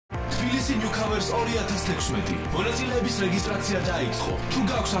თბილისი Newcomers 2016. მონაწილეების რეგისტრაცია დაიწყო. თუ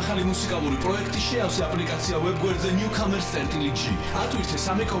გაქვს ახალი მუსიკალური პროექტი, შეავსე აპლიკაცია ვებგვერდზე Newcomers.g. ატვირთე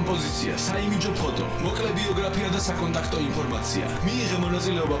სამი კომპოზიცია, საიმიჯო ფოტო, მოკლე ბიოგრაფია და საკონტაქტო ინფორმაცია. მიიღე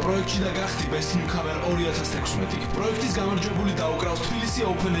მონაწილეობა პროექტში და გახდი Best Newcomer 2016. პროექტის გამარჯვებული დაუკრავს თბილისი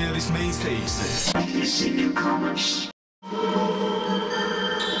Open Air-ის main stage-ზე. თბილისი Newcomers.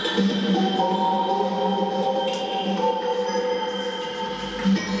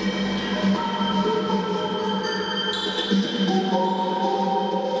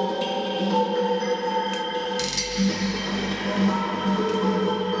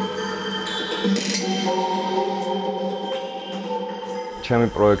 ჩემი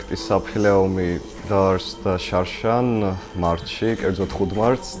პროექტი Saphileaum დაარსდა შარშან მარტში, კერძოდ 5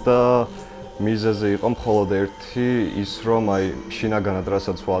 მარტს და მიზეზი იყო მხოლოდ ერთი ის რომ შინაგანად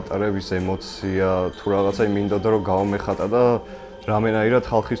რასაც ვატარებ ის ემოცია თუ რაღაცა მინდოდა რომ გავამეხატა და რამენაირად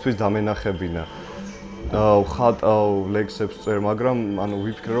ხალხისთვის დამენახებინა. ვხატავ ლექსებს წერ, მაგრამ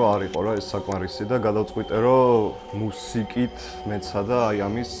ვიფიქრე რომ არ იყო რა ეს საკმარისი და გადავწყვიტე რომ მუსიკით მეცადა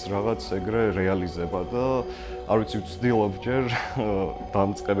ამის რაღაც ეგრე რეალიზება და არ ვიცი ვცდილობ ჯერ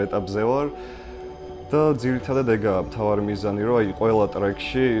დამწყებ ეტაპზე ვარ და ძირითადად ეგაა მთავარი მიზანი რომ ყველა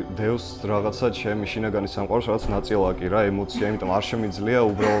ტრეკში დევს რაღაცა ჩემი შინაგანი სამყაროს რაღაც ნაწილაკი რა ემოცია, იმიტომ არ შემიძლია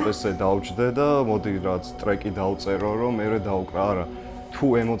უბრალოდ ესე დავჯდე და მოდი რაღაც ტრეკი დავწერო რომ მერე დავუკრა, არა. თუ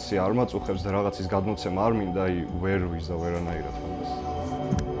ემოცია არ მაწუხებს და რაღაცის გადმოცემა არ მინდა, ვერ ვიზა ვერანაირად ამას.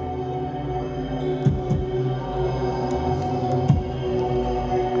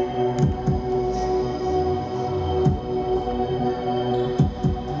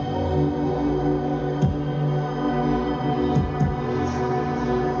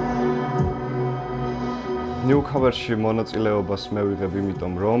 Newcomers-ში მონაწილეობას მე ვიღებ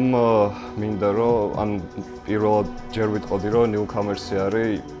იმიტომ რომ მინდა რომ პირველად ჯერ ვიტყოდი რომ Newcomers-ი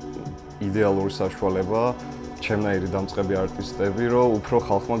არის იდეალური საშუალება ჩემნაირი დამწყები არტისტები რომ უფრო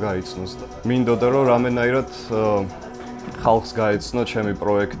ხალხმა გაიცნოს და მინდოდა რომ რამენაირად ხალხს გაეცნო ჩემი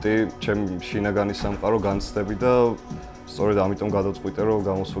პროექტი, ჩემი შინაგანი სამყარო განცდები და სწორედ ამიტომ გადავწყვიტე რომ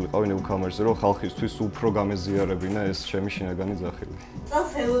გამოსულიყავი Newcomers-ზე რომ ხალხისთვის უფრო გამეზიარებინა ეს ჩემი შინაგანი ძახილი.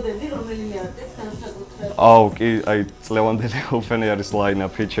 წელს ელოდები რომელიმე არტისტს განსაკუთრებით? კი, წლევანდელი Open Air-ის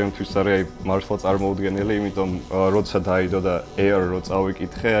line-up-ი ჩემთვის არის მართლა წარმოუდგენელი, იმიტომ როცა დაიდო და Air რო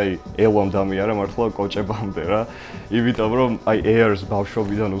წავიკითხე, ელვამ დამიარა მართლა კოჭებამდე რა. იმიტომ რომ Air-ს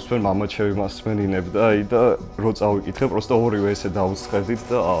ბავშვობიდან უსმენ, მამაჩემი მასმენინებდა და რო წავიკითხე, პროსტო ორივე ესე დაუცხედით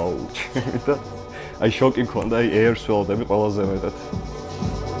და აუჩი და შოკი მქონდა Air-ს ველოდები ყველაზე მეტად.